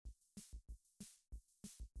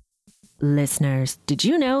Listeners, did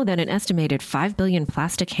you know that an estimated 5 billion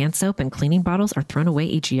plastic hand soap and cleaning bottles are thrown away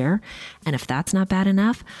each year? And if that's not bad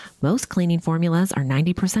enough, most cleaning formulas are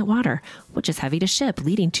 90% water, which is heavy to ship,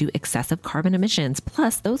 leading to excessive carbon emissions.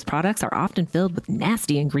 Plus, those products are often filled with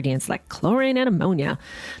nasty ingredients like chlorine and ammonia.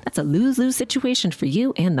 That's a lose-lose situation for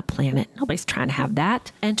you and the planet. Nobody's trying to have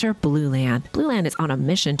that. Enter Blueland. Blueland is on a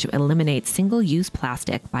mission to eliminate single-use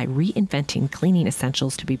plastic by reinventing cleaning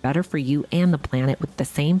essentials to be better for you and the planet with the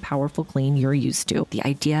same powerful clean you're used to. The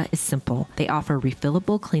idea is simple. They offer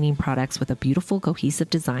refillable cleaning products with a beautiful cohesive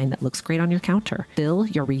design that looks great on your counter. Fill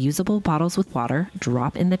your reusable bottles with water,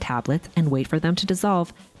 drop in the tablets, and wait for them to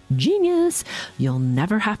dissolve. Genius! You'll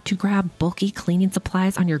never have to grab bulky cleaning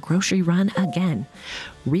supplies on your grocery run again.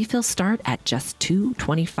 Refills start at just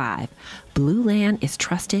 $2.25. Blueland is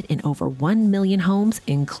trusted in over 1 million homes,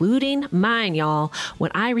 including mine, y'all.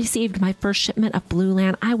 When I received my first shipment of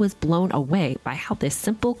Blueland, I was blown away by how this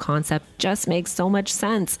simple concept just makes so much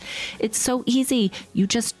sense. It's so easy. You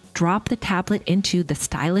just drop the tablet into the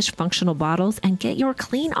stylish functional bottles and get your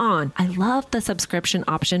clean on. I love the subscription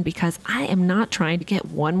option because I am not trying to get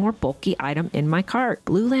one more bulky item in my cart.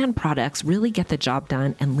 Blueland products really get the job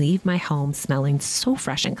done and leave my home smelling so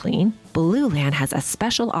fresh and clean. Blueland has a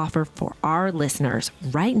special offer for our listeners.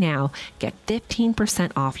 Right now, get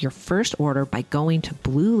 15% off your first order by going to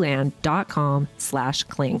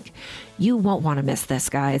blueland.com/clink. You won't want to miss this,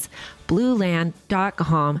 guys.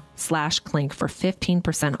 Blueland.com/clink for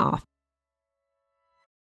 15% off.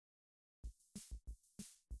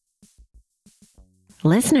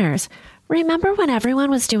 Listeners, remember when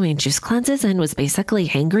everyone was doing juice cleanses and was basically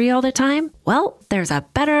hangry all the time? Well, there's a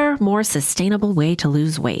better, more sustainable way to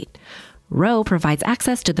lose weight. Ro provides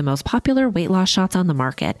access to the most popular weight loss shots on the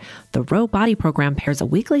market. The Ro Body Program pairs a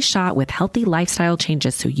weekly shot with healthy lifestyle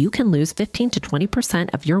changes so you can lose 15 to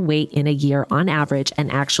 20% of your weight in a year on average and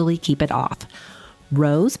actually keep it off.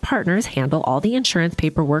 Ro's partners handle all the insurance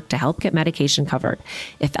paperwork to help get medication covered.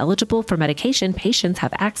 If eligible for medication, patients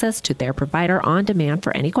have access to their provider on demand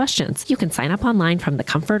for any questions. You can sign up online from the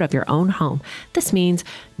comfort of your own home. This means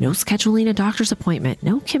no scheduling a doctor's appointment,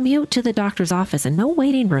 no commute to the doctor's office, and no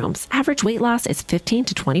waiting rooms. Average weight loss is 15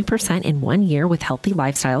 to 20% in 1 year with healthy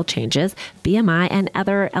lifestyle changes. BMI and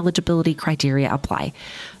other eligibility criteria apply.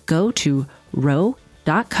 Go to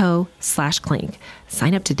ro.co/clink.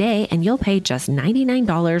 Sign up today and you'll pay just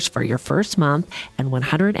 $99 for your first month and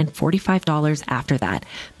 $145 after that.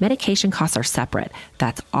 Medication costs are separate.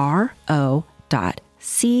 That's ro.co/clink.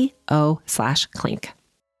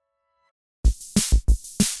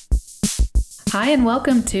 Hi, and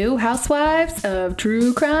welcome to Housewives of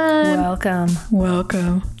True Crime.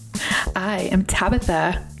 Welcome. I am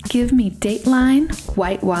Tabitha. Give me Dateline,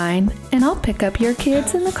 white wine, and I'll pick up your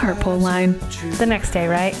kids in the carpool line. The next day,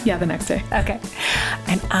 right? Yeah, the next day. Okay.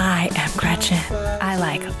 And I am Gretchen. I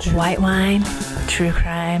like white wine, true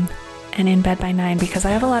crime, and in bed by 9 because I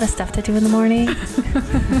have a lot of stuff to do in the morning.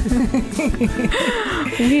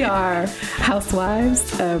 We are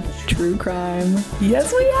Housewives of True Crime.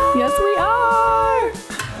 Yes, we are. Yes, we are.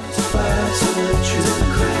 Housewives of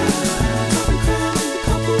True Crime.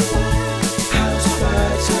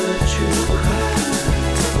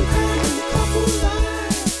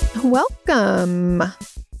 Welcome.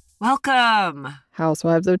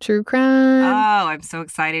 Housewives of True Crime. Oh, I'm so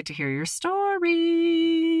excited to hear your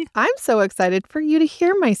story. I'm so excited for you to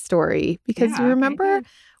hear my story because you remember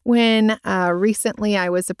when recently I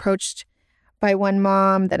was approached by one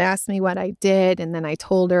mom that asked me what I did, and then I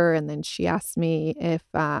told her, and then she asked me if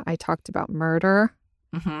I talked about murder.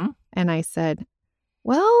 Mm-hmm. And I said,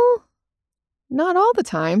 well, not all the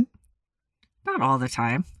time. Not all the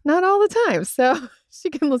time. Not all the time. So she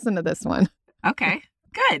can listen to this one. Okay.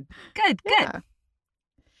 Good.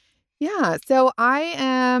 Yeah. So I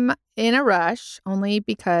am in a rush only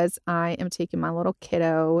because I am taking my little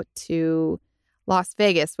kiddo to Las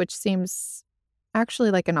Vegas, which seems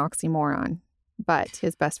actually like an oxymoron, but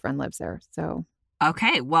his best friend lives there. So.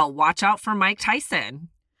 Okay. Well, watch out for Mike Tyson.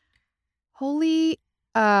 Holy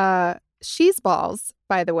she's balls,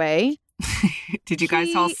 by the way. Did you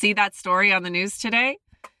guys all see that story on the news today?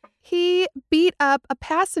 He beat up a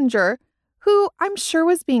passenger who I'm sure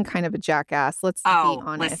was being kind of a jackass. Let's be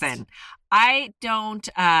honest. Listen, I don't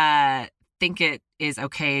think it is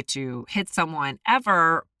okay to hit someone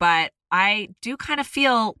ever, but I do kind of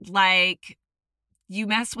feel like you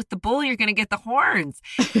mess with the bull, you're going to get the horns.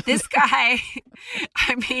 This guy,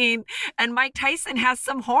 I mean, and Mike Tyson has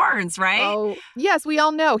some horns, right? Oh, yes, we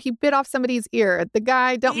all know. He bit off somebody's ear. The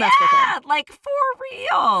guy, don't mess with him. Yeah, like for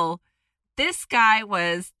real. This guy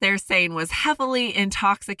they're saying, was heavily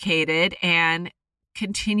intoxicated and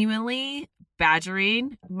continually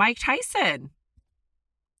badgering Mike Tyson.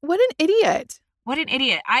 What an idiot. What an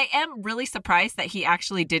idiot. I am really surprised that he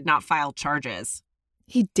actually did not file charges.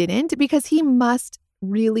 He didn't, because he must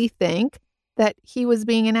really think that he was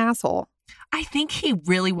being an asshole. I think he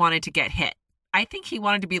really wanted to get hit. I think he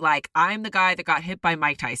wanted to be like, I'm the guy that got hit by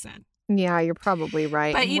Mike Tyson. Yeah, you're probably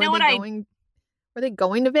right. But And you were know what were they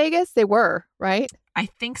going to Vegas? They were, right? I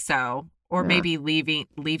think so. Or Yeah. maybe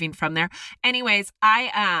leaving from there. Anyways,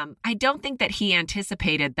 I don't think that he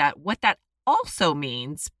anticipated that what that also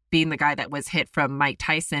means, being the guy that was hit from Mike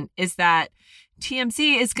Tyson, is that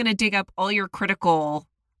TMZ is going to dig up all your critical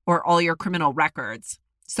or all your criminal records.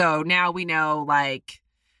 So now we know, like,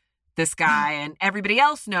 this guy, and everybody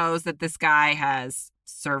else knows that this guy has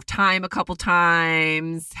served time a couple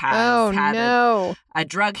times, has had a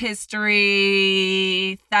drug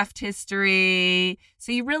history, theft history.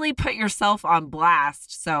 So you really put yourself on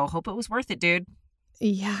blast. So hope it was worth it, dude.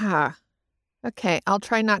 Yeah. Okay, I'll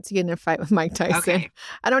try not to get in a fight with Mike Tyson. Okay.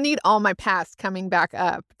 I don't need all my past coming back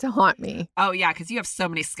up to haunt me. Oh, yeah, because you have so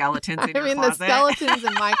many skeletons in your the closet. skeletons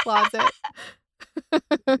in my closet.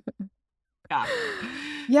 Yeah.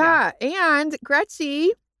 Yeah, and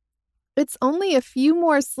Gretchy, it's only a few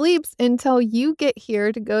more sleeps until you get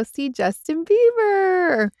here to go see Justin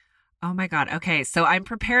Bieber. Oh my God. Okay. So I'm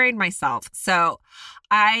preparing myself. So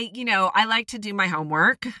I like to do my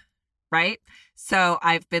homework, right? So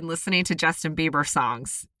I've been listening to Justin Bieber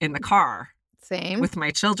songs in the car Same. with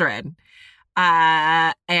my children.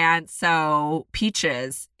 And so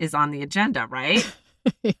Peaches is on the agenda, right?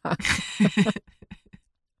 Yeah.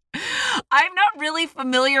 I'm not really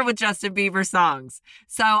familiar with Justin Bieber songs,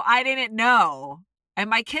 so I didn't know. And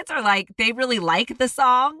my kids are like, they really like the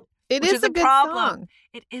song. It Which is is a a good problem. song.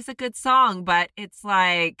 It is a good song, but it's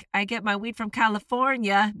like, I get my weed from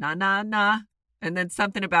California, nah, nah, nah. And then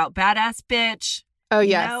something about badass bitch. Oh,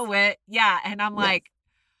 yes. You know it. Yeah. And I'm Yes. like,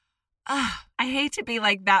 I hate to be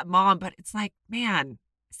like that mom, but it's like, man,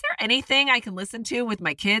 is there anything I can listen to with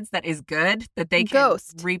my kids that is good that they can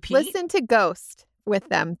Ghost. repeat? Listen to Ghost with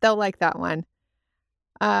them. They'll like that one.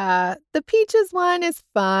 The Peaches one is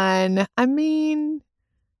fun. I mean,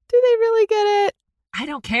 do they really get it? I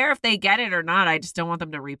don't care if they get it or not. I just don't want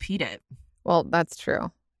them to repeat it. Well, that's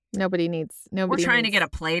true. Nobody needs. We're trying to get a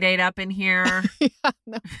play date up in here. Yeah,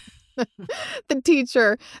 no. The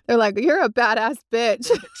teacher, they're like, "You're a badass bitch."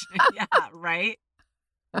 Yeah, right?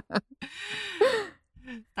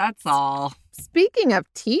 That's all. Speaking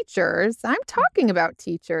of teachers, I'm talking about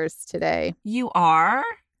teachers today. You are?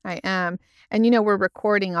 I am. And we're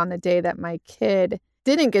recording on the day that my kid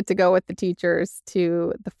didn't get to go with the teachers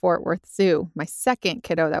to the Fort Worth Zoo. My second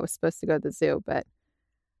kiddo that was supposed to go to the zoo, but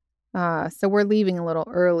so we're leaving a little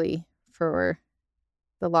early for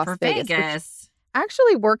the Las For Vegas. Vegas. Which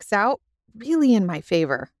actually works out really in my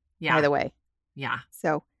favor, Yeah. by the way. Yeah.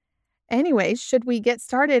 So anyways, should we get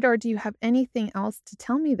started, or do you have anything else to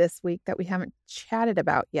tell me this week that we haven't chatted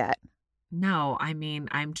about yet? No, I mean,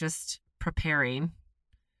 I'm just preparing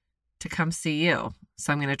to come see you.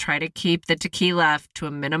 So I'm going to try to keep the tequila to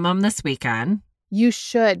a minimum this weekend. You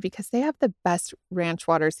should, because they have the best ranch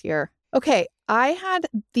waters here. Okay, I had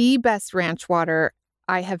the best ranch water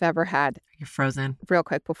I have ever had. You're frozen. Real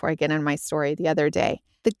quick before I get in my story the other day.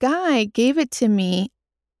 The guy gave it to me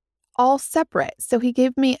all separate. So he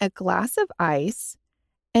gave me a glass of ice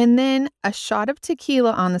and then a shot of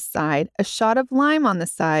tequila on the side, a shot of lime on the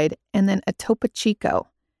side, and then a Topo Chico.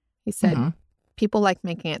 He said, Mhm. people like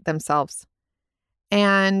making it themselves.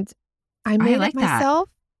 And I made like it that. myself,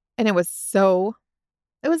 and it was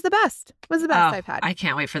the best. It was the best I've had. I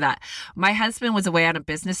can't wait for that. My husband was away on a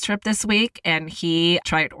business trip this week, and he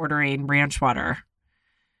tried ordering ranch water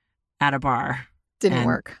at a bar. Didn't and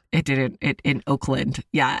work. It didn't. It in Oakland.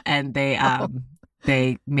 Yeah, and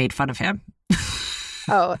they made fun of him.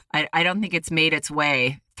 Oh, I don't think it's made its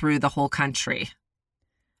way through the whole country.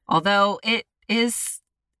 Although it's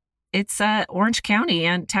Orange County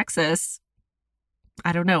and Texas.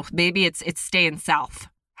 I don't know. Maybe it's staying south.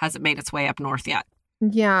 Hasn't made its way up north yet.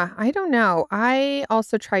 yeah. I don't know. I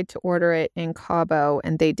also tried to order it in Cabo,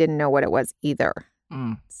 and they didn't know what it was either.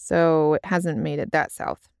 Mm. So it hasn't made it that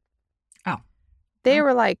south. Oh. They Oh.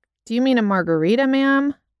 were like, "Do you mean a margarita,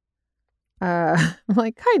 ma'am?" I'm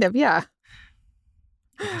like, kind of, yeah.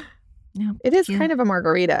 Yeah. It is Yeah. kind of a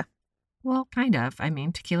margarita Well, kind of. I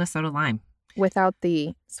mean, tequila, soda, lime. without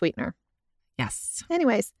the sweetener. Yes.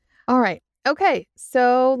 Anyways, all right. Okay,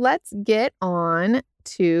 so let's get on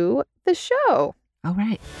to the show. All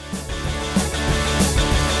right.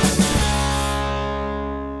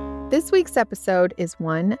 This week's episode is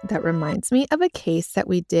one that reminds me of a case that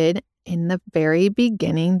we did in the very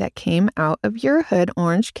beginning that came out of your hood,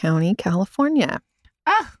 Orange County, California.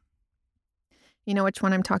 Ah, You know which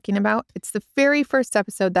one I'm talking about? It's the very first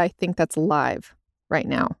episode that I think that's live right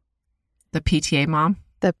now. the PTA mom.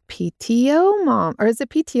 The PTO mom. Or is it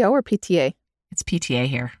PTO or PTA? It's PTA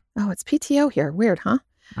here. Oh, it's PTO here. Weird, huh?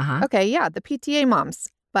 Uh-huh. Okay, yeah, the PTA moms.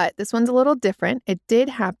 But this one's a little different. It did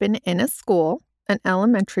happen in a school, an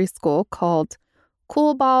elementary school called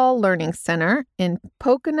Cool Ball Learning Center in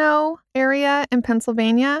Pocono area in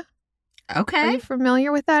Pennsylvania. Are Okay. you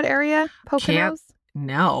familiar with that area? Poconos?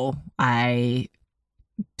 No, I'm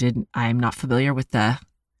not familiar with the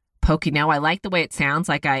Pocono. I like the way it sounds.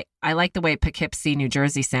 Like I like the way Poughkeepsie, New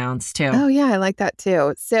Jersey sounds too. Oh, yeah, I like that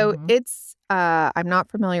too. So Mhm. it's, I'm not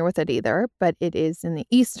familiar with it either, but it is in the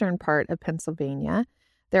eastern part of Pennsylvania.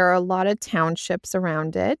 There are a lot of townships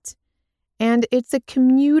around it, and it's a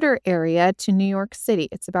commuter area to New York City.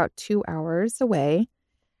 It's about 2 hours away.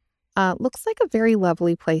 Looks like a very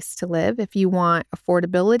lovely place to live if you want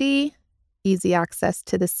affordability, easy access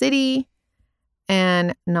to the city,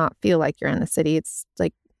 and not feel like you're in the city. It's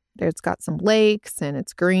like it's got some lakes and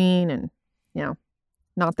it's green and,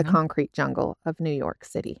 not the Yeah. concrete jungle of New York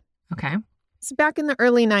City. Okay. So back in the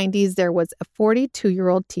early 90s, there was a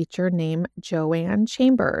 42-year-old teacher named Joanne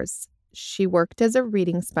Chambers. She worked as a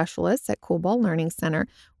reading specialist at Cool Ball Learning Center,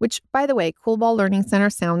 which, by the way, Cool Ball Learning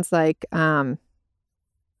Center sounds like, it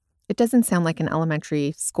doesn't sound like an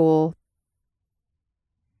elementary school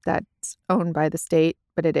that's owned by the state,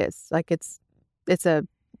 but it is. Like it's a,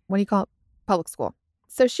 what do you call it? Public school.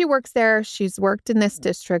 So she works there. She's worked in this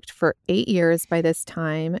district for 8 years by this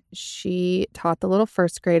time. She taught the little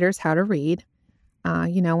first graders how to read,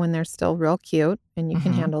 when they're still real cute and you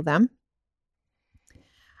can Mhm. handle them.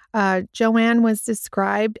 Joanne was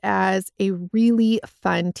described as a really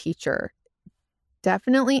fun teacher.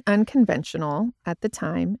 Definitely unconventional at the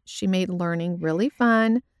time. She made learning really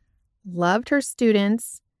fun, loved her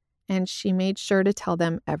students, and she made sure to tell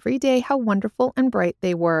them every day how wonderful and bright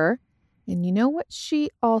they were. And you know what she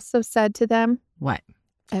also said to them? What?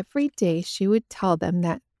 Every day she would tell them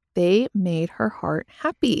that they made her heart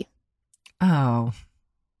happy. Oh,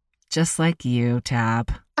 just like you,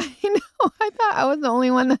 Tab. I know. I thought I was the only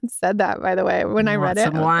one that said that, by the way, when I read Want it.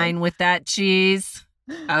 some I was wine with that cheese.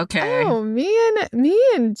 Okay. Oh, me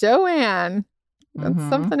and Joanne. That's Mhm.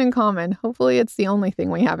 something in common. Hopefully it's the only thing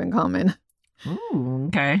we have in common. Ooh,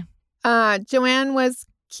 okay. Joanne was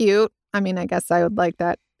cute. I mean, I guess I would like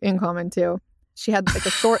that in common too. She had like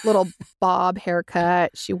a short little bob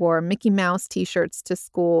haircut. She wore Mickey Mouse t-shirts to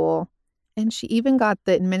school. And she even got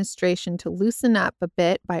the administration to loosen up a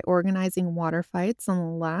bit by organizing water fights on the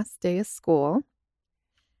last day of school.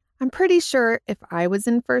 I'm pretty sure if I was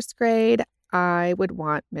in first grade, I would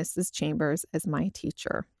want Mrs. Chambers as my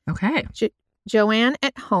teacher. Okay. Joanne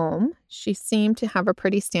at home, she seemed to have a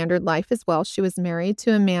pretty standard life as well. She was married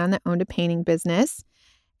to a man that owned a painting business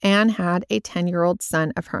and had a 10-year-old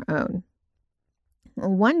son of her own.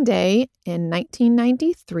 One day in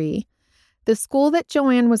 1993, the school that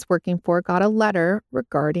Joanne was working for got a letter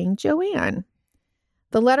regarding Joanne.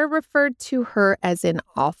 The letter referred to her as an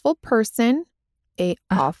awful person, an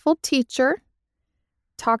awful teacher,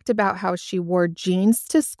 talked about how she wore jeans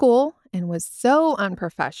to school and was so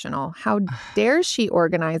unprofessional. How dare she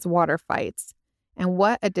organize water fights? And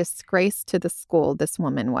what a disgrace to the school this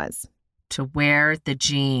woman was. To wear the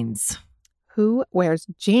jeans. Who wears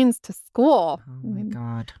jeans to school? Oh my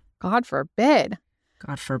God. God forbid.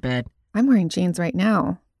 God forbid. I'm wearing jeans right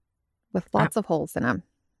now with lots of holes in them.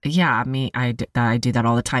 Yeah, I do that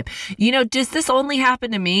all the time. Does this only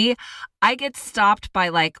happen to me? I get stopped by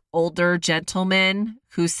like older gentlemen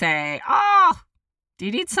who say, "Oh, do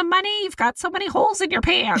you need some money? You've got so many holes in your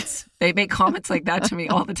pants." They make comments like that to me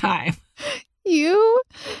all the time.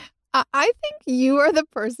 I think you are the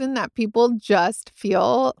person that people just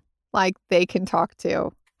feel like they can talk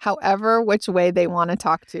to, however, which way they want to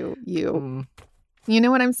talk to you. Mm, You know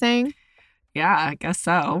what I'm saying? yeah, I guess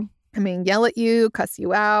so. I mean, yell at you, cuss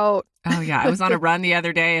you out. Oh yeah, I was on a run the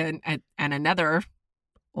other day, and another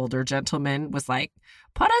older gentleman was like,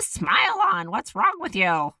 "Put a smile on. What's wrong with you?"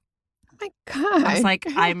 Oh my God. I was like,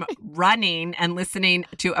 "I'm running and listening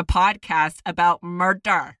to a podcast about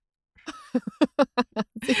murder.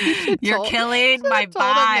 You're killing my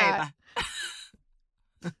vibe."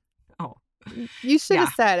 Oh, You should have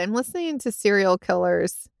Yeah. said, I'm listening to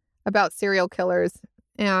about serial killers,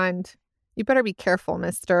 and you better be careful,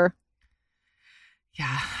 mister.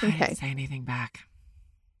 yeah. I Okay. didn't say anything back.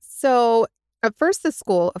 So at first, the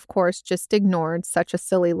school, of course, just ignored such a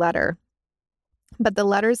silly letter. But the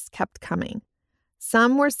letters kept coming.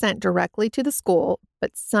 Some were sent directly to the school,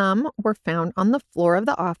 but some were found on the floor of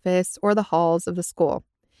the office or the halls of the school.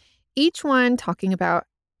 Each one talking about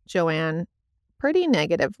Joanne pretty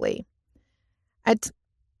negatively.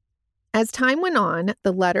 As time went on,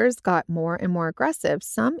 the letters got more and more aggressive,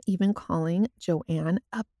 some even calling Joanne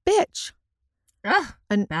a bitch. Ugh,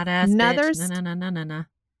 badass another bitch. No.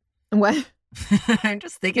 What? I'm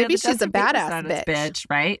just thinking Maybe of the she's a Justin Bieber badass song, it's bitch,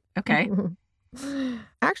 right? Okay.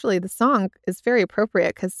 Actually, the song is very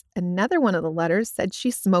appropriate because another one of the letters said she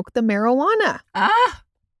smoked the marijuana. Ah!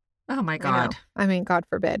 Oh my God. I mean, God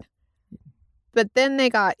forbid. But then they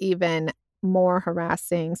got even more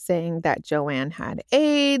harassing, saying that Joanne had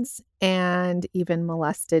AIDS and even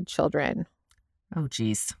molested children. Oh,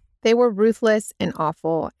 geez. They were ruthless and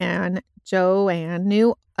awful, and Joanne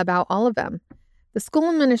knew about all of them. The school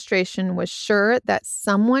administration was sure that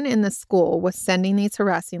someone in the school was sending these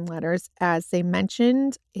harassing letters, as they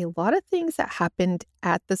mentioned a lot of things that happened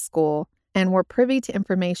at the school and were privy to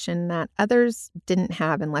information that others didn't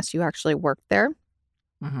have unless you actually worked there.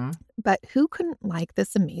 Mm-hmm. But who couldn't like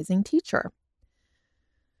this amazing teacher?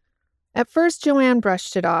 At first, Joanne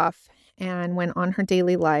brushed it off and went on her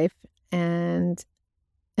daily life, and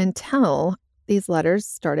until these letters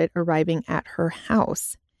started arriving at her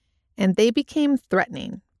house. And they became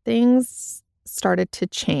threatening. Things started to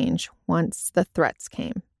change once the threats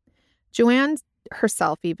came. Joanne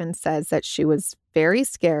herself even says that she was very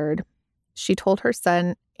scared. She told her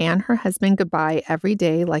son and her husband goodbye every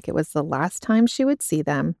day like it was the last time she would see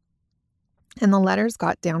them. And the letters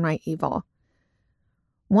got downright evil.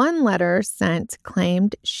 One letter sent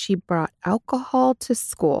claimed she brought alcohol to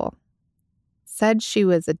school, said she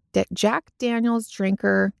was a Jack Daniels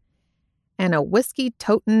drinker and a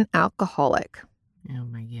whiskey-toting alcoholic. Oh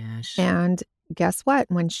my gosh. And guess what?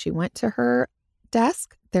 When she went to her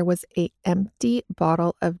desk, there was an empty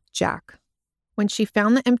bottle of Jack. When she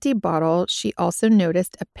found the empty bottle, she also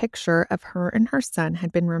noticed a picture of her and her son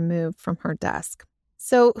had been removed from her desk.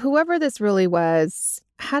 So whoever this really was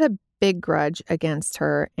had a big grudge against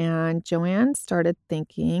her, and Joanne started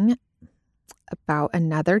thinking about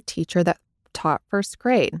another teacher that taught first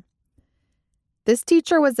grade. This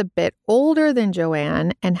teacher was a bit older than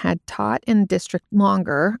Joanne and had taught in the district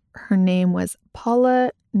longer. Her name was Paula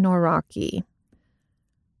Noraki.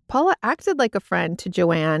 Paula acted like a friend to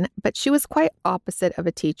Joanne, but she was quite opposite of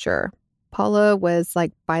a teacher. Paula was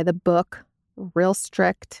like by the book, real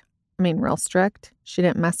strict. She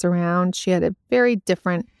didn't mess around. She had a very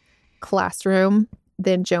different classroom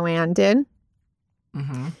than Joanne did.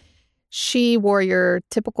 Mm-hmm. She wore your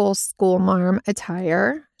typical school marm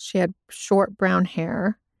attire. She had short brown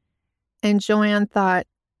hair. And Joanne thought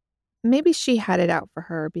maybe she had it out for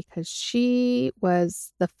her because she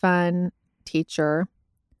was the fun teacher,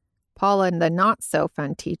 Paula the not so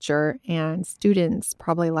fun teacher, and students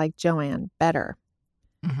probably liked Joanne better.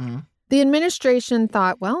 Mm-hmm. The administration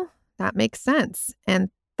thought, well, that makes sense, and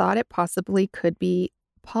thought it possibly could be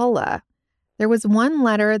Paula. There was one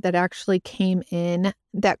letter that actually came in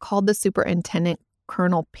that called the superintendent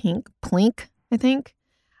Colonel Plink, I think.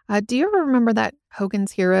 Do you ever remember that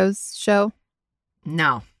Hogan's Heroes show?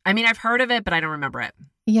 No. I mean, I've heard of it, but I don't remember it.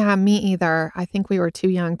 Yeah, me either. I think we were too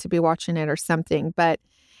young to be watching it or something. But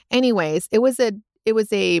anyways, it was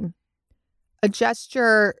a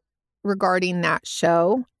gesture regarding that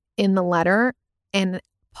show in the letter. And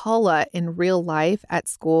Paula in real life at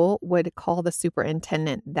school would call the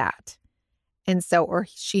superintendent that. And so, or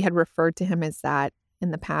she had referred to him as that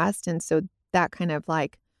in the past. And so that kind of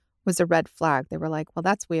like was a red flag. They were like, well,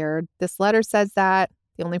 that's weird. This letter says that.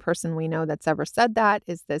 The only person we know that's ever said that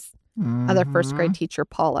is this other first grade teacher,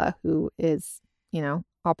 Paula, who is,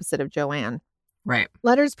 opposite of Joanne. Right.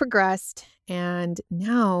 Letters progressed, and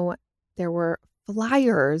now there were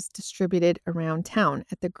flyers distributed around town.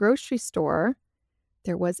 At the grocery store,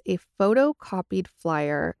 there was a photocopied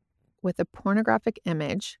flyer with a pornographic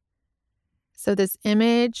image. So this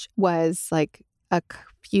image was like a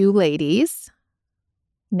few ladies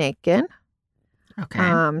naked.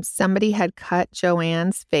 Okay. Somebody had cut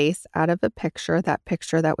Joanne's face out of a picture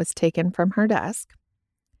that was taken from her desk,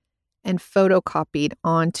 and photocopied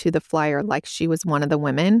onto the flyer like she was one of the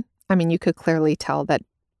women. I mean, you could clearly tell that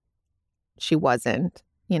she wasn't,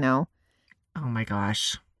 Oh my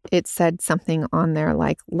gosh. It said something on there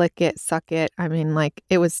like, lick it, suck it. I mean, like,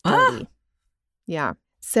 it was dirty. Yeah.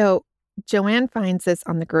 So Joanne finds this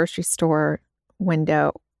on the grocery store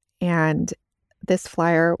window, and this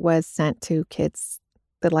flyer was sent to kids,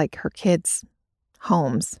 her kids'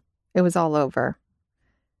 homes. It was all over.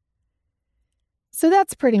 So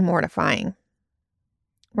that's pretty mortifying,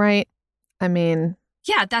 right? I mean...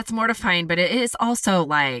 Yeah, that's mortifying, but it is also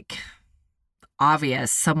like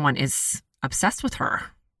obvious someone is obsessed with her.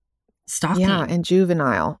 Stalking. Yeah, and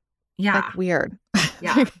juvenile. Yeah. Like weird.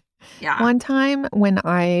 Yeah. Yeah. One time when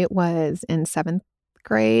I was in 7th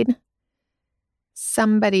grade,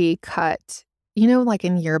 somebody cut, like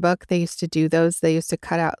in yearbook, they used to do those. They used to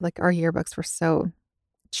cut out, like our yearbooks were so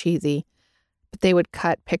cheesy, but they would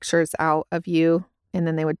cut pictures out of you and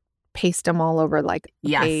then they would paste them all over like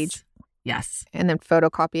a page. Yes. And then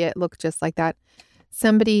photocopy it, look just like that.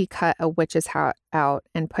 Somebody cut a witch's hat out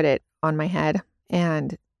and put it on my head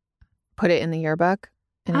and put it in the yearbook.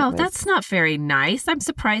 And that's not very nice. I'm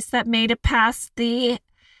surprised that made it past the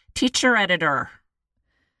teacher editor.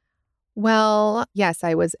 Well, yes,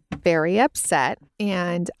 I was very upset.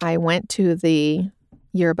 And I went to the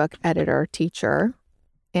yearbook editor teacher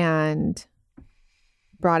and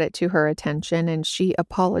brought it to her attention. And she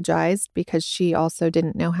apologized because she also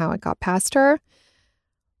didn't know how it got past her.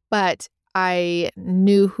 But I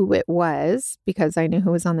knew who it was because I knew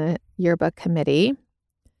who was on the yearbook committee.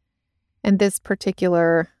 And this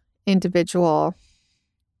particular individual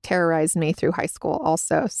terrorized me through high school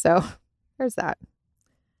also. So there's that.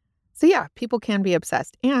 So yeah, people can be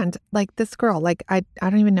obsessed. And like this girl, like I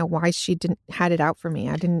don't even know why she didn't had it out for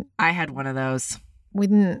me. I had one of those.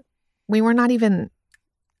 We were not even,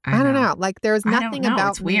 I don't know. Like there was nothing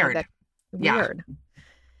about it's weird. Me weird.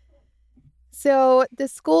 So the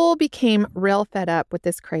school became real fed up with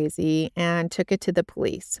this crazy and took it to the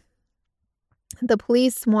police. The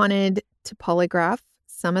police wanted to polygraph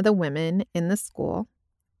some of the women in the school,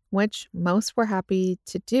 which most were happy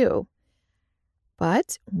to do.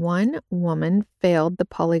 But one woman failed the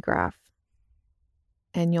polygraph.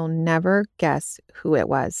 And you'll never guess who it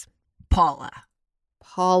was. Paula.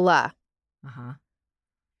 Uh-huh.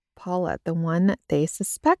 Paula, the one they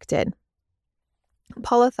suspected.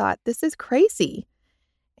 Paula thought, this is crazy.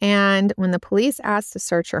 And when the police asked to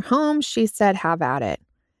search her home, she said, have at it.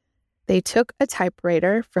 They took a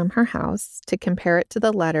typewriter from her house to compare it to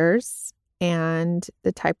the letters, and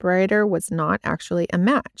the typewriter was not actually a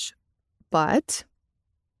match. But,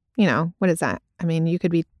 what is that? I mean, you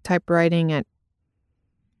could be typewriting at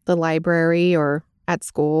the library or at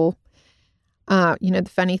school. The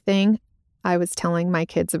funny thing, I was telling my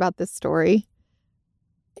kids about this story,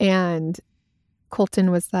 and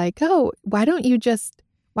Colton was like, oh, why didn't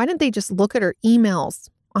they just look at her emails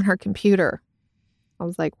on her computer? I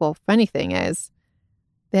was like, well, funny thing is,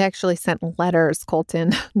 they actually sent letters,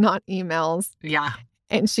 Colton, not emails. Yeah.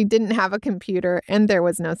 And she didn't have a computer, and there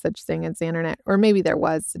was no such thing as the internet. Or maybe there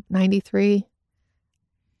was. 93?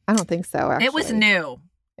 I don't think so, actually. It was new.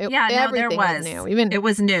 There was. New. It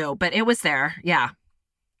was new, but it was there. Yeah.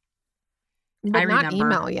 But I not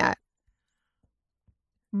remember. email yet.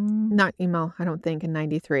 Not email, I don't think, in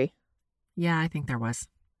 93. Yeah, I think there was.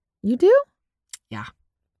 You do? Yeah.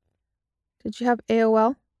 Did you have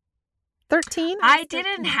AOL? 13? I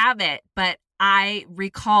didn't have it, but I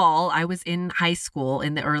recall I was in high school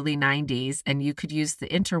in the early 90s, and you could use the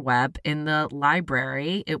interweb in the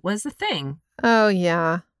library. It was a thing. Oh,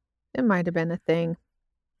 yeah. It might have been a thing.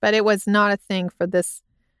 But it was not a thing for this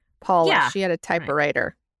Paula. Yeah, she had a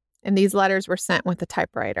typewriter. Right. And these letters were sent with a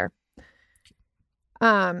typewriter.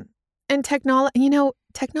 And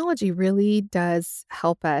technology really does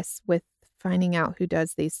help us with finding out who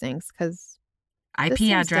does these things, because IP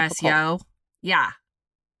address, difficult. yo. Yeah.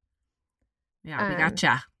 Yeah, we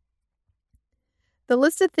gotcha. The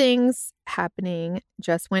list of things happening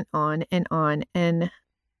just went on, and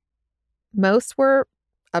most were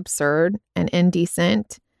absurd and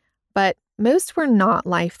indecent, but most were not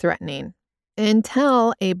life-threatening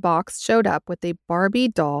until a box showed up with a Barbie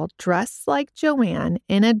doll dressed like Joanne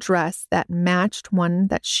in a dress that matched one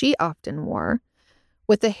that she often wore,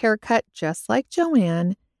 with a haircut just like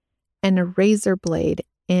Joanne and a razor blade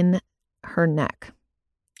in her neck.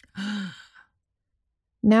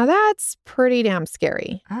 Now that's pretty damn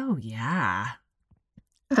scary. Oh, yeah.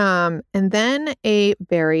 And then a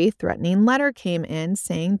very threatening letter came in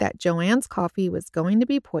saying that Joanne's coffee was going to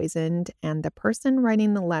be poisoned, and the person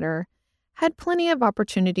writing the letter had plenty of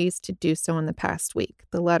opportunities to do so in the past week.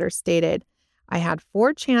 The letter stated, I had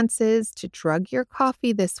 4 chances to drug your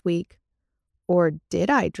coffee this week. Or did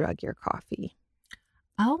I drug your coffee?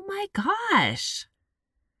 Oh my gosh.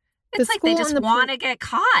 It's like they just want to get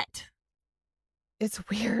caught. It's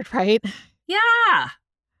weird, right? Yeah.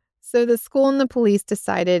 So the school and the police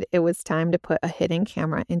decided it was time to put a hidden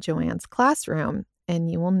camera in Joanne's classroom, and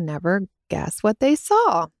you will never guess what they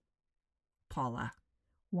saw. Paula.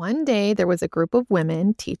 One day, there was a group of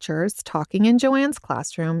women teachers talking in Joanne's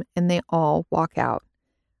classroom, and they all walk out.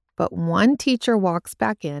 But one teacher walks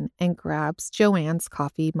back in and grabs Joanne's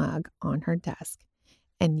coffee mug on her desk.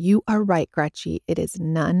 And you are right, Gretchen. It is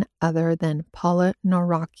none other than Paula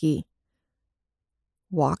Nawrocki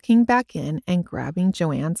walking back in and grabbing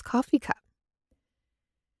Joanne's coffee cup.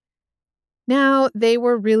 Now, they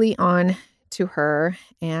were really on to her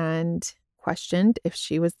and questioned if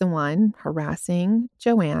she was the one harassing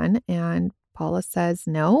Joanne. And Paula says,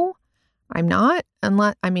 no, I'm not. I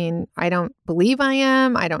don't believe I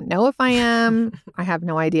am. I don't know if I am. I have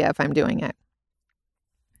no idea if I'm doing it.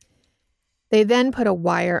 They then put a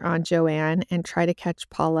wire on Joanne and try to catch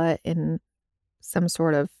Paula in some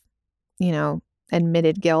sort of,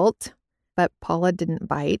 admitted guilt. But Paula didn't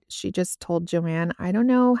bite. She just told Joanne, I don't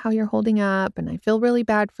know how you're holding up, and I feel really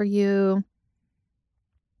bad for you.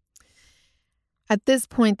 At this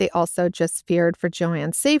point, they also just feared for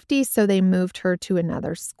Joanne's safety, so they moved her to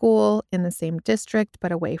another school in the same district,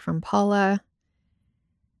 but away from Paula.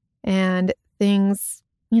 And things,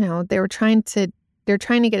 they're trying to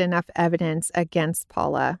get enough evidence against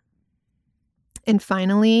Paula. And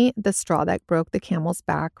finally, the straw that broke the camel's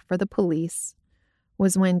back for the police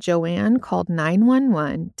was when Joanne called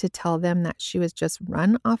 911 to tell them that she was just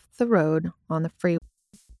run off the road on the freeway.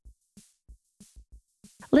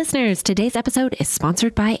 Listeners, today's episode is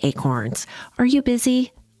sponsored by Acorns. Are you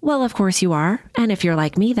busy? Well, of course you are. And if you're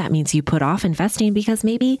like me, that means you put off investing because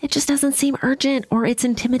maybe it just doesn't seem urgent or it's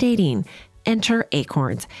intimidating. Enter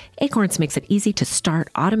Acorns. Acorns makes it easy to start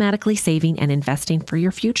automatically saving and investing for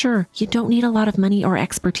your future. You don't need a lot of money or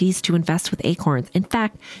expertise to invest with Acorns. In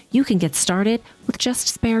fact, you can get started with just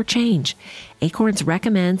spare change. Acorns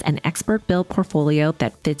recommends an expert-built portfolio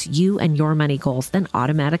that fits you and your money goals, then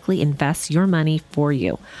automatically invests your money for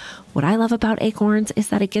you. What I love about Acorns is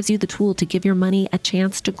that it gives you the tool to give your money a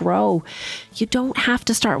chance to grow. You don't have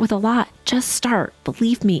to start with a lot. Just start.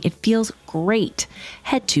 Believe me, it feels great.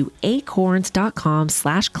 Head to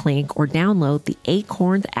acorns.com/clink or download the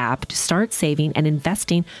Acorns app to start saving and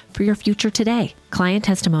investing for your future today. Client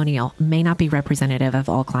testimonial may not be representative of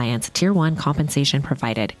all clients. Tier 1 compensation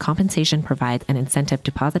provided. Compensation provides an incentive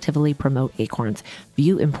to positively promote Acorns.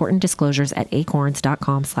 View important disclosures at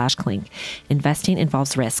acorns.com/clink. Investing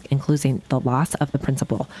involves risk, including the loss of the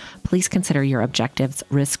principal. Please consider your objectives,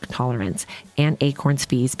 risk tolerance, and Acorns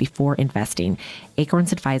fees before investing.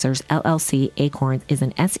 Acorns Advisors, LLC. Acorns is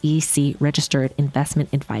an SEC registered investment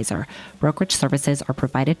advisor. Brokerage services are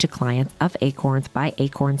provided to clients of Acorns by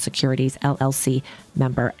Acorns Securities, LLC,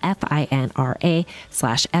 member FINRA/SIPC.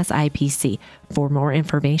 For more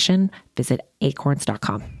information, visit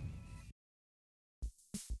acorns.com.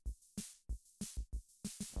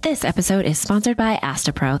 This episode is sponsored by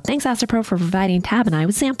Astepro. Thanks, Astepro, for providing Tab and I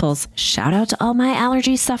with samples. Shout out to all my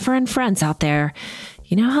allergy suffering friends out there.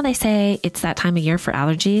 You know how they say it's that time of year for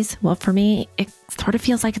allergies? Well, for me, it sort of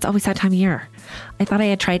feels like it's always that time of year. I thought I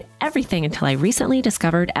had tried everything until I recently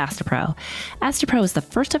discovered Astepro. Astepro is the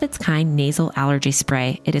first of its kind nasal allergy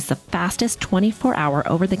spray. It is the fastest 24-hour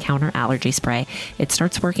over-the-counter allergy spray. It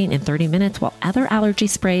starts working in 30 minutes while other allergy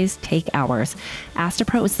sprays take hours.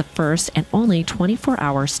 Astepro is the first and only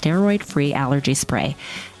 24-hour steroid-free allergy spray.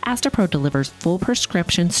 Astepro delivers full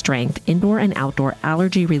prescription strength indoor and outdoor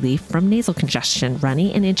allergy relief from nasal congestion,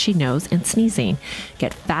 runny and itchy nose, and sneezing.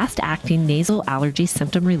 Get fast-acting nasal allergy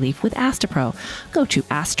symptom relief with Astepro. Go to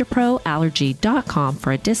asteproallergy.com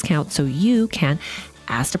for a discount so you can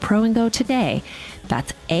Astepro and go today.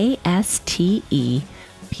 That's ASTEPRO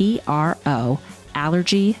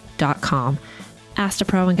allergy.com.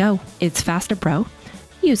 Astepro and go. It's faster, bro.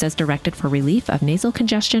 Use as directed for relief of nasal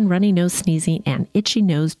congestion, runny nose, sneezing, and itchy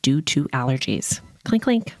nose due to allergies. Clink,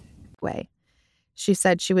 clink. She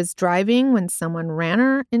said she was driving when someone ran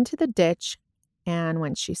her into the ditch, and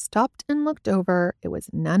when she stopped and looked over, it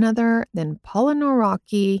was none other than Paula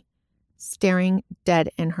Nawrocki staring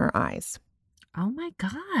dead in her eyes. Oh my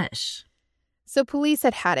gosh. So police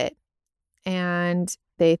had it, and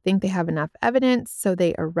they think they have enough evidence, so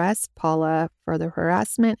they arrest Paula for the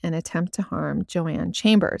harassment and attempt to harm Joanne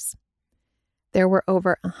Chambers. There were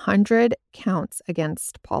over 100 counts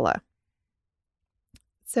against Paula.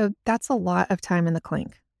 So that's a lot of time in the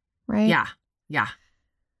clink, right? Yeah.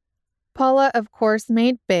 Paula, of course,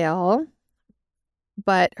 made bail,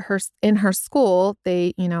 but in her school,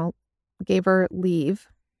 they, gave her leave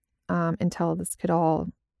until this could all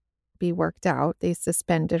be worked out. They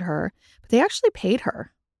suspended her, but they actually paid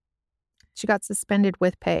her. She got suspended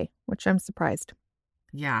with pay, which I'm surprised.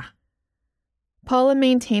 Yeah. Paula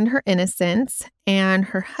maintained her innocence, and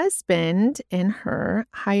her husband and her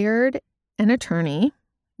hired an attorney,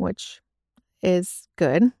 which is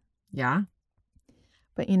good. Yeah.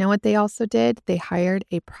 But you know what they also did? They hired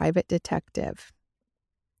a private detective.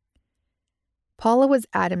 Paula was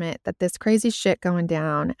adamant that this crazy shit going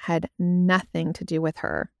down had nothing to do with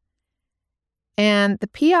her. And the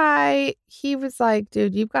PI, he was like,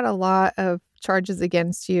 dude, you've got a lot of charges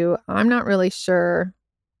against you. I'm not really sure.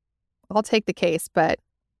 I'll take the case, but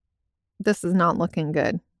this is not looking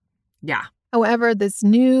good. Yeah. However, this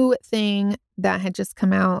new thing that had just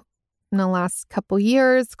come out in the last couple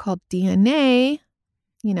years called DNA,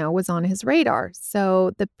 was on his radar.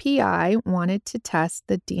 So the PI wanted to test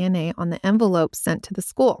the DNA on the envelope sent to the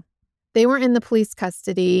school. They were in the police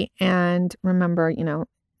custody. And remember, in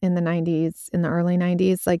the 90s, in the early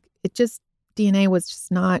 90s, DNA was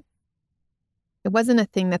just not, it wasn't a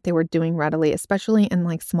thing that they were doing readily, especially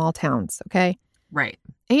in small towns. Okay. Right.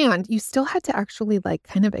 And you still had to actually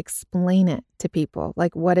kind of explain it to people,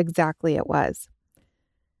 what exactly it was.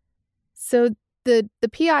 So the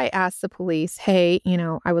PI asked the police, hey,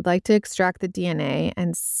 I would like to extract the DNA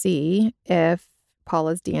and see if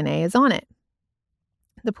Paula's DNA is on it.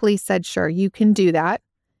 The police said, sure, you can do that,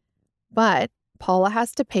 but Paula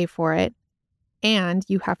has to pay for it and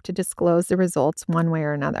you have to disclose the results one way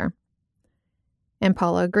or another. And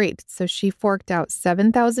Paula agreed. So she forked out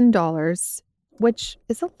 $7,000, which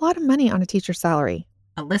is a lot of money on a teacher's salary.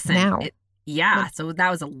 Listen, now. So that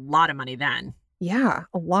was a lot of money then. Yeah,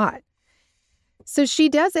 a lot. So she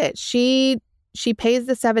does it. She pays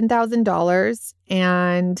the $7,000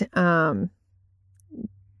 and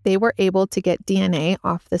they were able to get DNA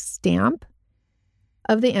off the stamp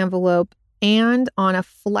of the envelope and on a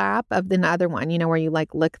flap of the other one, where you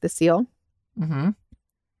lick the seal. Mm-hmm.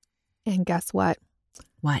 And guess what?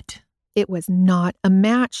 What? It was not a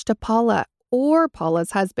match to Paula or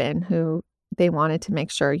Paula's husband, who they wanted to make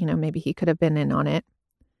sure, maybe he could have been in on it.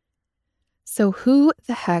 So who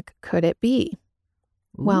the heck could it be?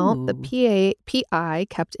 Ooh. Well, the PI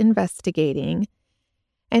kept investigating,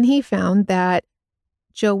 and he found that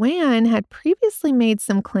Joanne had previously made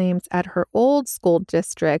some claims at her old school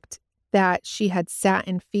district that she had sat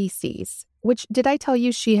in feces, which, did I tell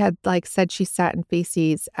you she had said she sat in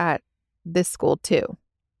feces at this school too?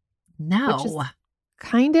 No. Which is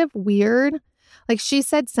kind of weird. She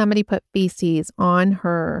said somebody put feces on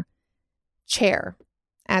her chair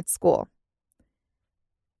at school.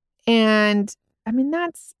 And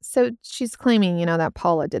so she's claiming, that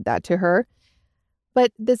Paula did that to her.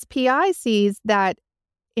 But this PI sees that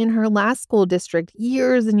in her last school district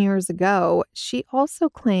years and years ago, she also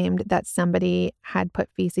claimed that somebody had put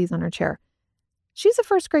feces on her chair. She's a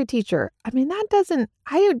first grade teacher. I do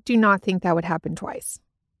not think that would happen twice.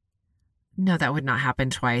 No, that would not happen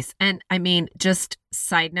twice. And just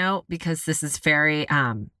side note, because this is very,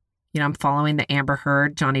 I'm following the Amber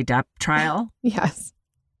Heard, Johnny Depp trial. Yes.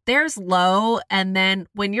 There's low. And then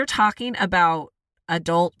when you're talking about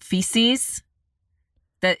adult feces,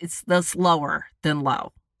 that's lower than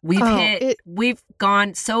low. We've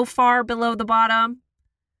gone so far below the bottom.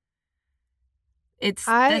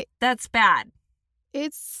 That's bad.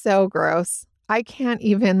 It's so gross. I can't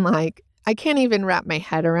even wrap my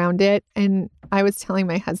head around it. And I was telling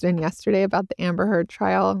my husband yesterday about the Amber Heard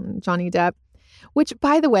trial and Johnny Depp, which,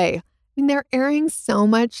 by the way, they're airing so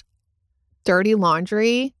much dirty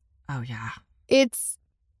laundry. Oh, yeah. It's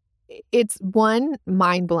one,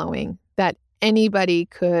 mind-blowing that anybody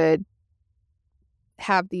could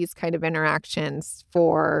have these kind of interactions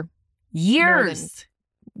for years,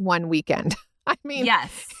 one weekend.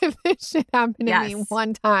 Yes. If this shit happened to me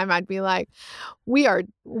one time, I'd be like, we are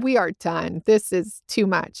done. This is too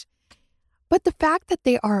much. But the fact that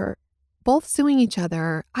they are both suing each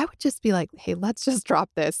other, I would just be like, hey, let's just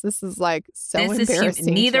drop this. This is so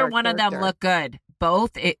embarrassing. Neither one of them look good.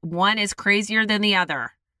 One is crazier than the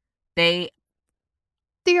other. They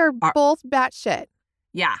are both batshit.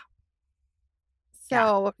 Yeah.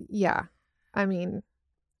 So, yeah.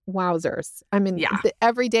 Wowzers.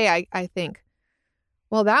 Every day I think,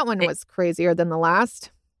 well, that one was crazier than the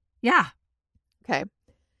last. Yeah. Okay.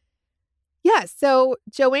 Yeah. So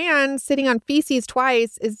Joanne sitting on feces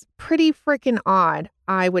twice is pretty freaking odd,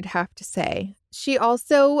 I would have to say. She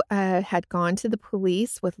also had gone to the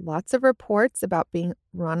police with lots of reports about being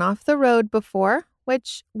run off the road before,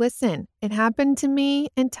 which, listen, it happened to me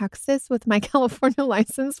in Texas with my California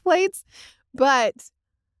license plates, but as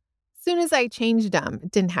soon as I changed them,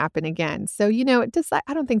 it didn't happen again. So,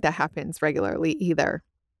 I don't think that happens regularly either.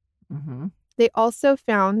 Mm-hmm. They also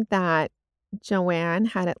found that Joanne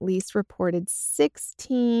had at least reported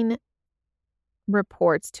 16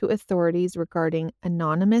 reports to authorities regarding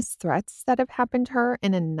anonymous threats that have happened to her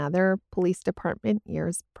in another police department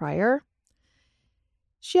years prior.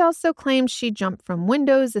 She also claims she jumped from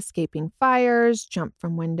windows escaping fires, jumped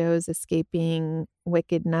from windows escaping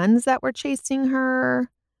wicked nuns that were chasing her.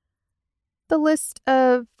 the list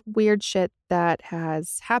of weird shit that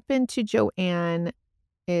has happened to Joanne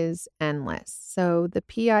is endless. So the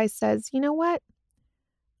PI says, you know what?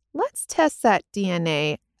 Let's test that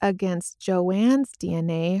DNA against Joanne's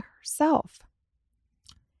DNA herself.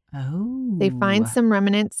 Oh. They find some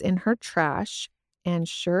remnants in her trash, and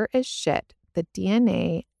sure as shit, the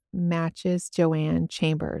DNA matches Joanne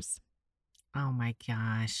Chambers. Oh my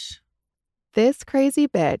gosh. This crazy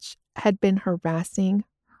bitch had been harassing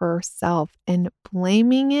herself and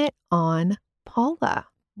blaming it on Paula.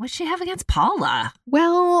 What'd she have against Paula?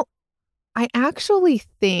 Well, I actually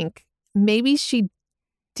think maybe she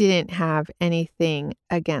didn't have anything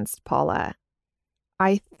against Paula.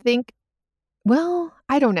 I think, well,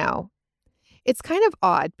 I don't know. It's kind of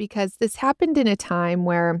odd because this happened in a time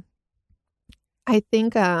where I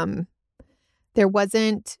think there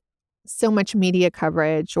wasn't so much media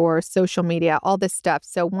coverage or social media, all this stuff.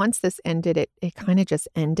 So once this ended, it kind of just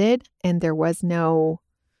ended, and there was no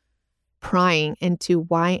prying into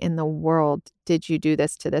why in the world did you do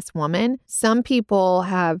this to this woman. Some people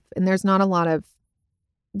have, and there's not a lot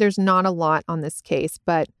on this case,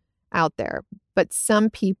 but out there. But some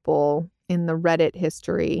people in the Reddit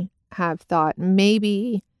history have thought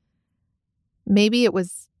maybe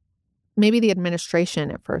the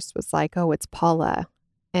administration at first was like, oh, it's Paula.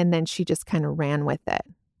 And then she just kind of ran with it.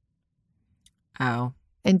 Oh.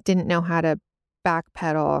 And didn't know how to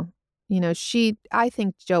backpedal. You know, I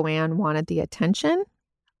think Joanne wanted the attention.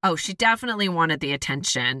 Oh, she definitely wanted the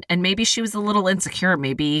attention. And maybe she was a little insecure.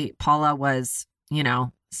 Maybe Paula was,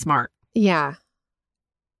 smart. Yeah.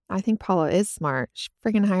 I think Paula is smart. She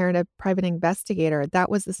freaking hired a private investigator. That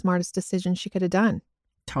was the smartest decision she could have done.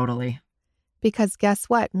 Totally. Because guess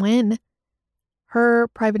what? When her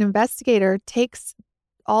private investigator takes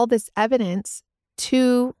all this evidence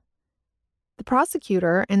to the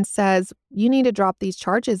prosecutor and says, you need to drop these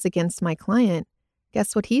charges against my client,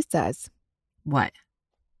 guess what he says? What?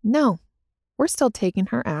 No, we're still taking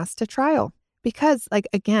her ass to trial. Because,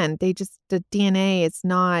 again, the DNA it's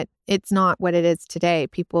not what it is today.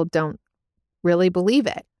 People don't really believe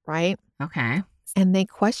it, right? Okay. And they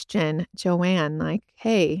question Joanne, like,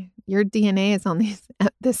 hey, your DNA is on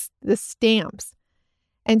this stamps.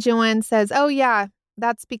 And Joanne says, oh, yeah,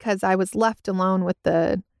 that's because I was left alone with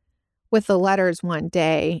the letters one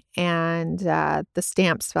day, and the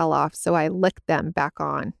stamps fell off, so I licked them back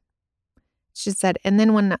on. She said, and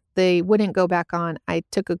then when they wouldn't go back on, I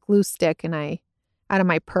took a glue stick out of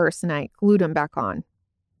my purse and I glued them back on.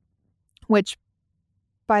 Which,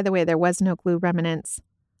 by the way, there was no glue remnants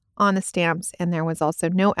on the stamps, and there was also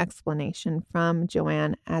no explanation from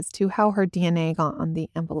Joanne as to how her DNA got on the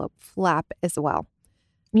envelope flap as well.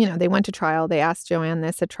 They went to trial. They asked Joanne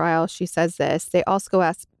this at trial. She says this. They also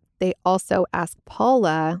asked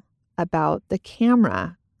Paula about the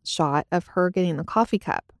camera shot of her getting the coffee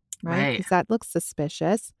cup. Right? Because that looks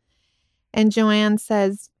suspicious. And Joanne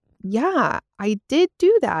says, yeah, I did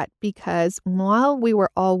do that because while we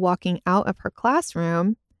were all walking out of her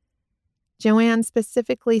classroom, Joanne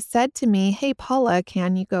specifically said to me, hey, Paula,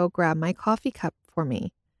 can you go grab my coffee cup for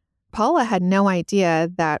me? Paula had no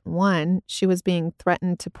idea that, one, she was being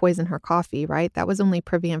threatened to poison her coffee, right? That was only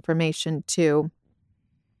privy information to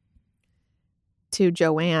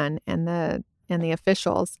Joanne and the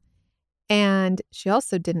officials. And she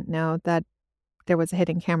also didn't know that there was a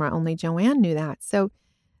hidden camera. Only Joanne knew that. So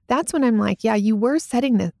that's when I'm like, yeah, you were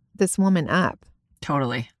setting this woman up.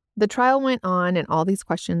 Totally. The trial went on and all these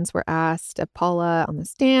questions were asked of Paula on the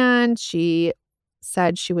stand. She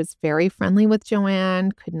said she was very friendly with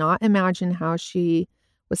Joanne, could not imagine how she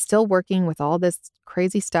was still working with all this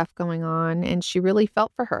crazy stuff going on, and she really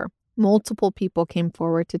felt for her. Multiple people came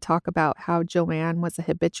forward to talk about how Joanne was a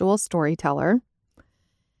habitual storyteller.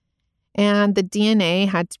 And the DNA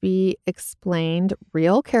had to be explained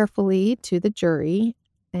real carefully to the jury.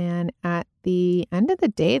 And at the end of the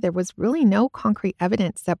day, there was really no concrete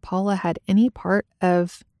evidence that Paula had any part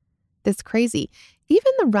of this crazy.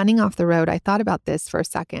 Even the running off the road, I thought about this for a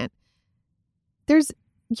second.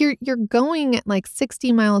 You're going at like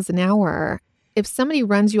 60 miles an hour. If somebody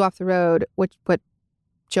runs you off the road, what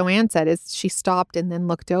Joanne said is she stopped and then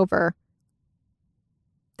looked over,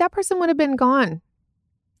 that person would have been gone.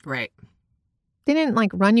 Right. They didn't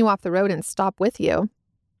run you off the road and stop with you.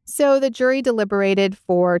 So the jury deliberated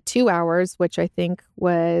for 2 hours, which I think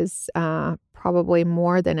was probably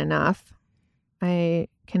more than enough. I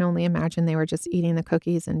can only imagine they were just eating the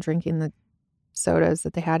cookies and drinking the sodas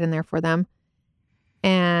that they had in there for them.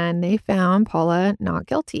 And they found Paula not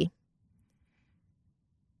guilty.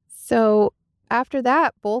 So after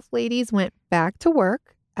that, both ladies went back to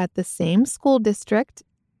work at the same school district,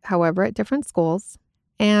 however, at different schools.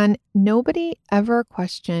 And nobody ever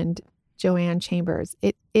questioned Joanne Chambers.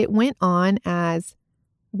 It went on as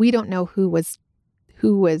we don't know who was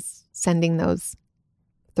sending those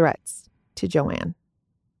threats to Joanne.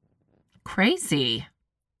 Crazy.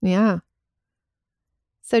 Yeah.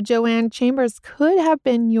 So Joanne Chambers could have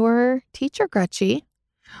been your teacher, Gretchen.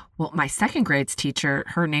 Well, my second grade's teacher,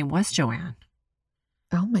 her name was Joanne.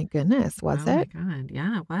 Oh my goodness, was it? Oh my God.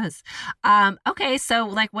 Yeah, it was. Okay, so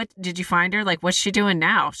like what did you find her? Like what's she doing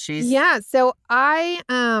now? Yeah, so I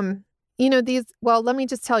let me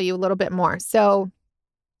just tell you a little bit more. So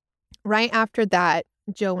right after that,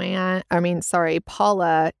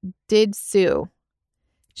 Paula did sue.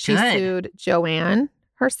 She sued Joanne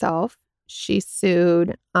herself. She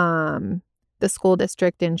sued the school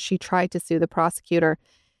district, and she tried to sue the prosecutor.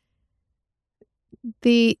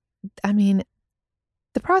 The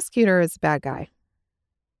prosecutor is a bad guy.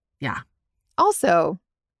 Yeah. Also,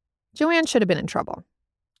 Joanne should have been in trouble.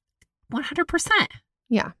 100%.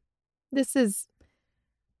 Yeah. This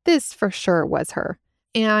for sure was her.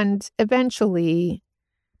 And eventually,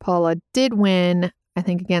 Paula did win, I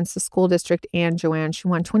think, against the school district and Joanne. She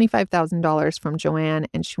won $25,000 from Joanne,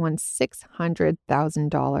 and she won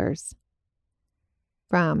 $600,000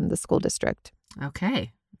 from the school district.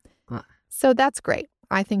 Okay. So that's great.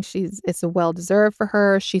 I think it's a well-deserved for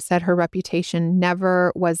her. She said her reputation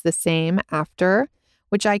never was the same after,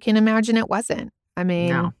 which I can imagine it wasn't. I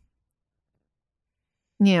mean,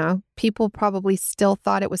 no. People probably still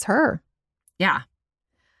thought it was her. Yeah.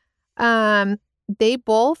 They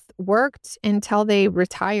both worked until they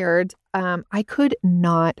retired. I could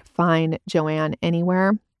not find Joanne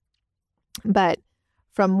anywhere, but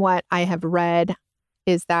from what I have read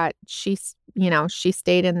is that she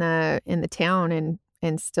stayed in the town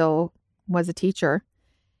and still was a teacher.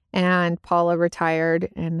 And Paula retired,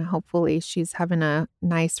 and hopefully she's having a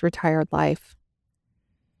nice retired life.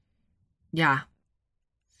 Yeah.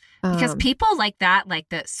 Because people like that, like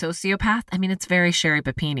the sociopath, I mean, it's very Sherry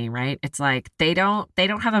Papini, right? It's like they don't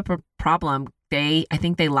have a problem. I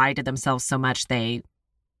think they lie to themselves so much they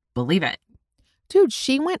believe it. Dude,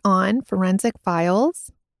 she went on Forensic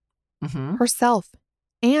Files herself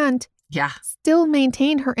and still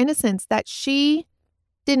maintained her innocence, that she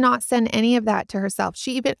did not send any of that to herself.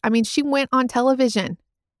 She went on television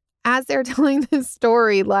as they're telling this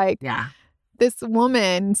story, like, this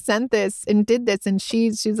woman sent this and did this, and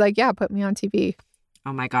she's like, yeah, put me on TV.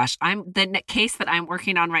 Oh my gosh. The case that I'm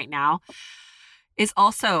working on right now is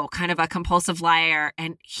also kind of a compulsive liar,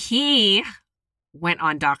 and he went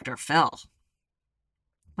on Dr. Phil.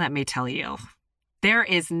 Let me tell you, there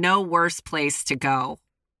is no worse place to go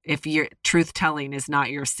if your truth telling is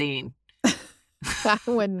not your scene. I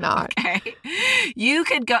would not. Okay. You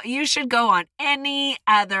should go on any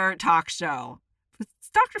other talk show.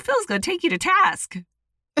 Dr. Phil's going to take you to task,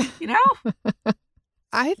 you know?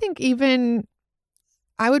 I think even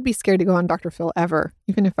I would be scared to go on Dr. Phil ever,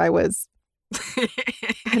 even if I was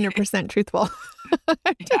 100% truthful.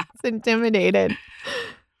 I'm just intimidated.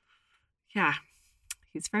 Yeah.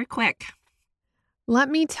 He's very quick. Let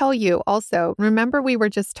me tell you also, remember we were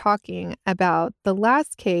just talking about the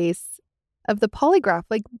last case of the polygraph.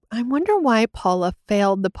 Like, I wonder why Paula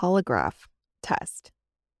failed the polygraph test.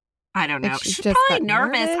 I don't know. Like She's probably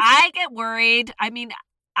nervous. I get worried. I mean,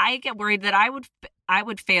 I get worried that I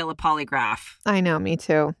would fail a polygraph. I know, me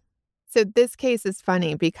too. So this case is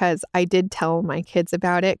funny because I did tell my kids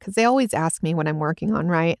about it, because they always ask me what I'm working on,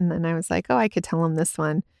 right? And then I was like, oh, I could tell them this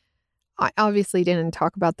one. I obviously didn't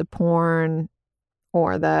talk about the porn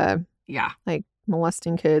or the like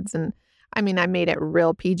molesting kids. And I mean, I made it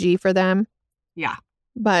real PG for them. Yeah.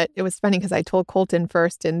 But it was funny because I told Colton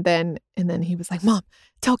first, and then he was like, Mom,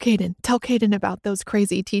 tell Caden about those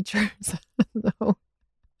crazy teachers. So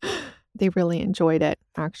they really enjoyed it,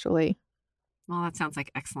 actually. Well, that sounds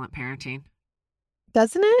like excellent parenting.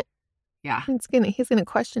 Doesn't it? Yeah. He's gonna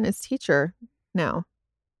question his teacher now.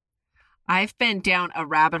 I've been down a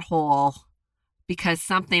rabbit hole because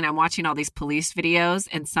I'm watching all these police videos,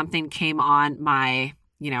 and something came on my,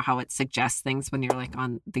 how it suggests things when you're like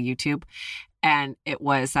on the YouTube. And it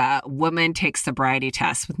was a woman takes sobriety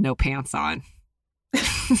test with no pants on.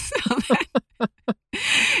 So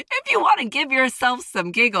if you want to give yourself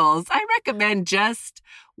some giggles, I recommend just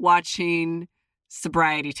watching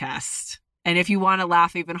Sobriety Test. And if you want to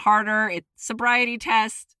laugh even harder, it's Sobriety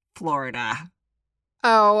Test, Florida.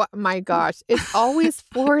 Oh my gosh. It's always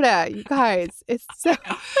Florida, you guys. It's so,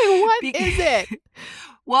 what is it?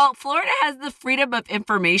 Well, Florida has the Freedom of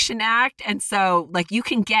Information Act. And so like you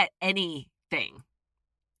can get anything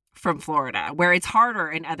from Florida, where it's harder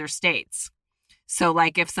in other states. So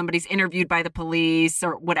like if somebody's interviewed by the police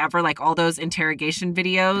or whatever, like all those interrogation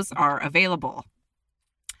videos are available.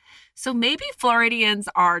 So maybe Floridians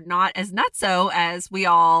are not as nutso as we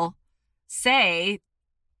all say.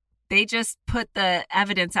 They just put the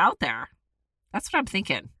evidence out there. That's what I'm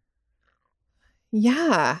thinking.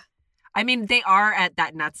 Yeah. I mean, they are at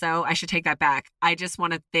that nutso. I should take that back. I just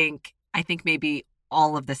want to think, I think maybe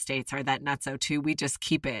all of the states are that nutso too. We just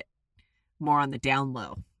keep it more on the down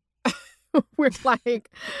low. We're like,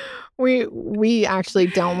 we actually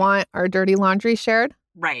don't want our dirty laundry shared.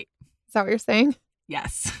 Right. Is that what you're saying?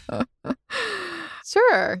 Yes.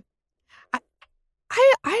 Sure. I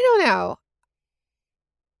don't know.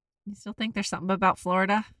 You still think there's something about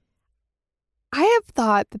Florida? I have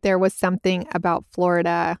thought that there was something about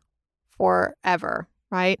Florida forever,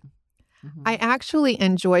 right? Mm-hmm. I actually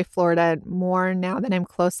enjoy Florida more now that I'm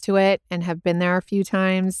close to it and have been there a few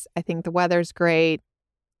times. I think the weather's great.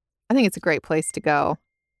 I think it's a great place to go.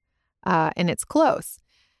 And it's close.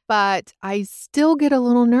 But I still get a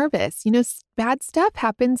little nervous. You know, bad stuff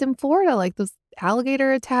happens in Florida, like those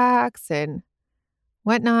alligator attacks and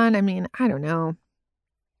whatnot. I mean, I don't know.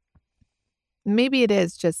 Maybe it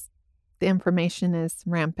is just the information is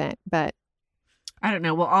rampant, but I don't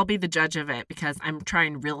know. Well, I'll be the judge of it because I'm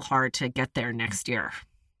trying real hard to get there next year.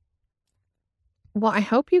 well, I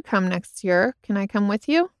hope you come next year. Can I come with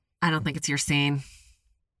you? I don't think it's your scene.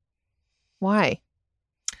 Why?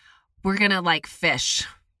 We're going to like fish.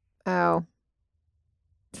 Oh,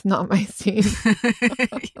 it's not my scene.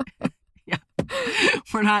 Yeah.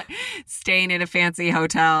 We're not staying in a fancy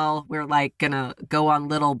hotel. We're like going to go on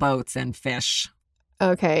little boats and fish.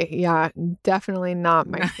 Okay. Yeah. Definitely not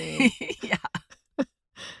my scene. Yeah.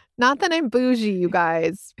 Not that I'm bougie, you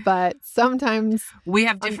guys, but sometimes We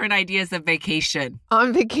have different ideas of vacation.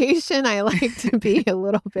 on vacation, I like to be a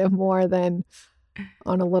little bit more than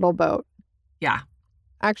on a little boat. Yeah.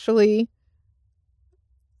 Actually,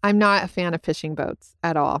 I'm not a fan of fishing boats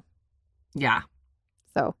at all. Yeah.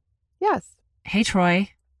 So, yes, Hey, Troy,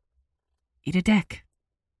 eat a dick.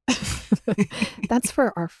 that's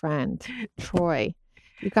for our friend, Troy.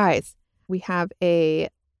 You guys, we have a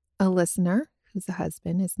listener who's a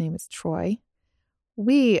husband. His name is Troy.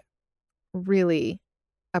 We really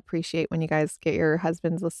appreciate when you guys get your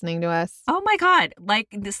husbands listening to us. Oh my God. Like,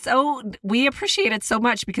 so we appreciate it so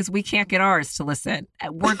much because we can't get ours to listen.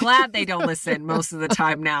 We're glad they don't listen most of the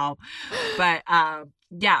time now. But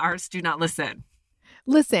yeah, ours do not listen.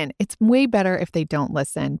 Listen, it's way better if they don't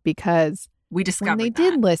listen because We discovered when they that.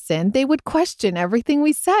 did listen, they would question everything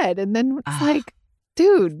we said. And then it's Ugh. like,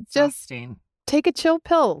 dude, just Exhausting. take a chill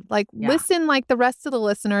pill. Like, Yeah. listen like the rest of the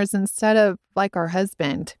listeners instead of like our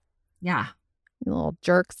husband. Yeah. You little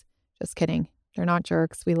jerks. Just kidding. They're not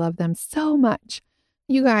jerks. We love them so much.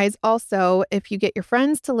 You guys, also, if you get your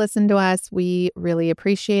friends to listen to us, we really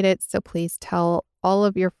appreciate it. So please tell all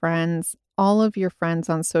of your friends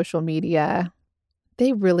on social media.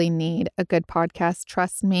 They really need a good podcast.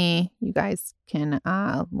 Trust me, you guys can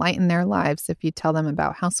lighten their lives if you tell them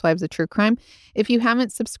about Housewives of True Crime. If you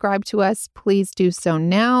haven't subscribed to us, please do so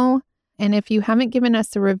now. And if you haven't given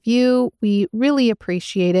us a review, we really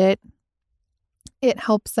appreciate it. It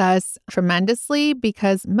helps us tremendously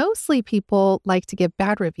because mostly people like to give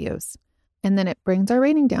bad reviews and then it brings our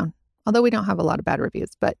rating down. Although we don't have a lot of bad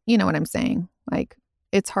reviews, but you know what I'm saying? Like,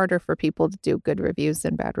 it's harder for people to do good reviews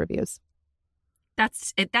than bad reviews.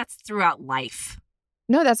 That's it. That's throughout life.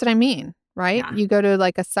 No, that's what I mean, right? Yeah. You go to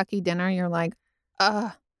like a sucky dinner, you're like,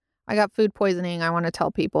 I got food poisoning. I want to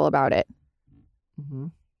tell people about it. Mm-hmm.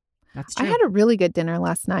 That's I true. had a really good dinner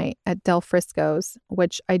last night at Del Frisco's,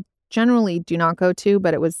 which I generally do not go to,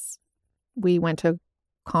 but we went to a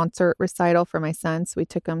concert recital for my son, so we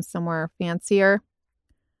took him somewhere fancier.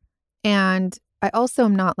 And I also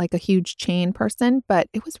am not like a huge chain person, but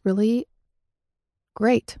it was really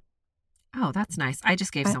great. Oh, that's nice. I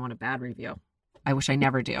just gave someone a bad review. I wish I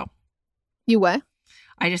never do. You what?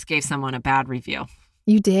 I just gave someone a bad review.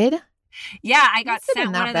 You did? Yeah, I got Must have been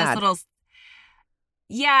sent that one of bad. those little.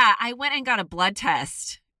 Yeah, I went and got a blood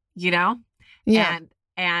test, you know? Yeah.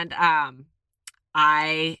 And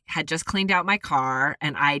I had just cleaned out my car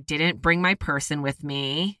and I didn't bring my purse in with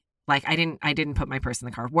me. Like I didn't put my purse in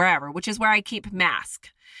the car, wherever, which is where I keep mask.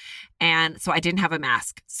 And so I didn't have a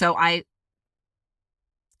mask. So I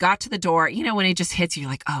got to the door, you know, when it just hits you,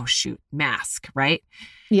 you're like, oh shoot, mask, right?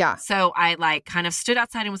 Yeah. So I like kind of stood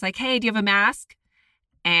outside and was like, hey, do you have a mask?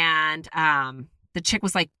 And the chick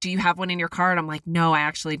was like, do you have one in your car? And I'm like, no, I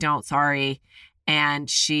actually don't. Sorry. And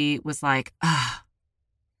she was like, ugh.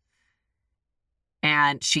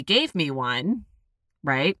 And she gave me one,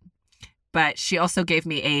 right? But she also gave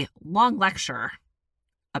me a long lecture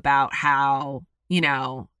about how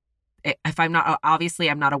if I'm not, obviously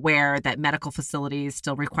I'm not aware that medical facilities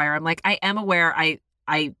still require, I'm like, I am aware. I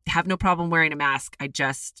have no problem wearing a mask. I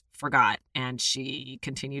just forgot. And she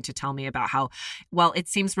continued to tell me about how, well, it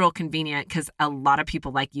seems real convenient because a lot of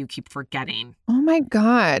people like you keep forgetting. Oh my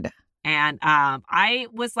God. And I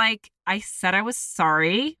was like, I said I was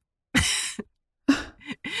sorry.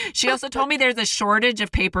 She also told me there's a shortage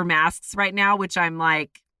of paper masks right now, which I'm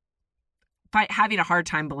like having a hard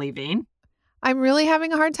time believing. I'm really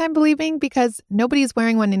having a hard time believing because nobody's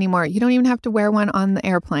wearing one anymore. You don't even have to wear one on the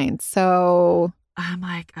airplane. So I'm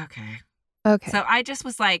like, okay. So I just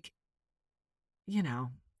was like, listen.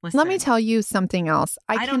 Let me tell you something else.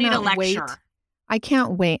 I don't need a lecture. I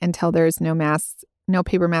can't wait until there's no masks, no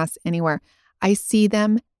paper masks anywhere. I see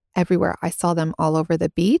them everywhere. I saw them all over the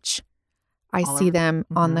beach. I see them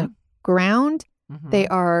on the ground. Mm-hmm. They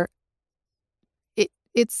are,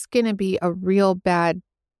 it's going to be a real bad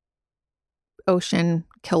ocean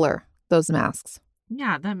killer, those masks.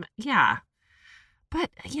 Yeah. But,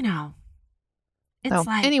 it's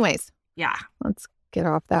like. Anyways. Yeah. Let's get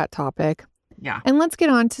off that topic. Yeah. And let's get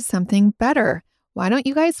on to something better. Why don't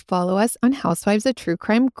you guys follow us on Housewives of True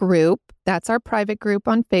Crime group? That's our private group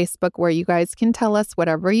on Facebook where you guys can tell us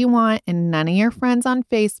whatever you want and none of your friends on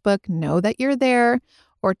Facebook know that you're there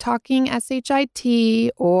or talking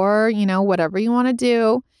SHIT or, whatever you want to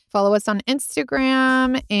do. Follow us on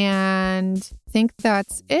Instagram and I think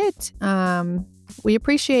that's it. We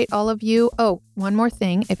appreciate all of you. Oh, one more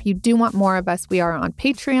thing. If you do want more of us, we are on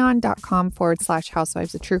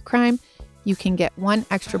patreon.com/Housewives of True Crime. You can get one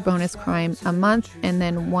extra bonus crime a month and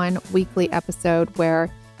then one weekly episode where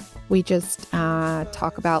we just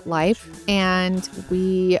talk about life. And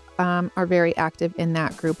we are very active in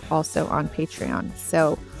that group also on Patreon.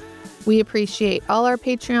 So we appreciate all our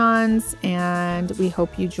Patreons and we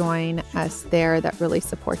hope you join us there. That really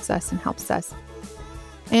supports us and helps us.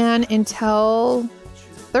 And until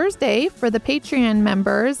Thursday for the Patreon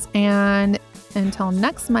members and until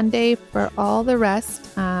next Monday for all the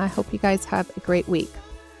rest, I hope you guys have a great week.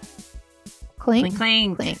 Clink, Clink,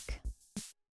 clink. clink.